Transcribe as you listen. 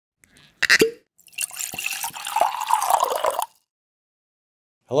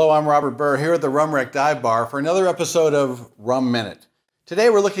Hello, I'm Robert Burr here at the Rum Wreck Dive Bar for another episode of Rum Minute. Today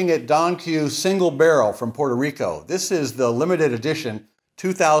we're looking at Don Q Single Barrel from Puerto Rico. This is the limited edition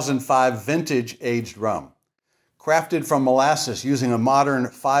 2005 vintage aged rum. Crafted from molasses using a modern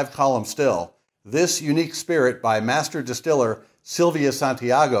 5-column still, this unique spirit by Master Distiller Silvia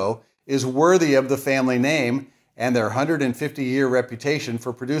Santiago is worthy of the family name and their 150-year reputation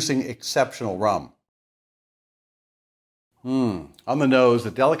for producing exceptional rum. On the nose,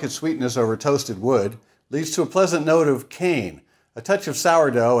 the delicate sweetness over toasted wood leads to a pleasant note of cane, a touch of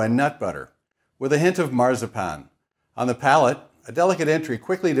sourdough and nut butter, with a hint of marzipan. On the palate, a delicate entry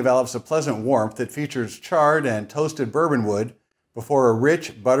quickly develops a pleasant warmth that features charred and toasted bourbon wood before a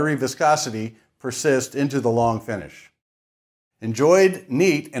rich, buttery viscosity persists into the long finish. Enjoyed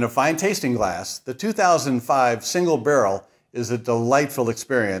neat in a fine tasting glass, the 2005 Single Barrel is a delightful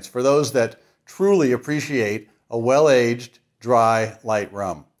experience for those that truly appreciate a well-aged, dry, light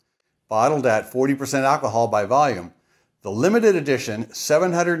rum. Bottled at 40% alcohol by volume, the limited edition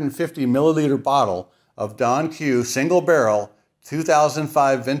 750 milliliter bottle of Don Q Single Barrel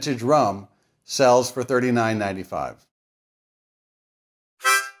 2005 vintage rum sells for $39.95.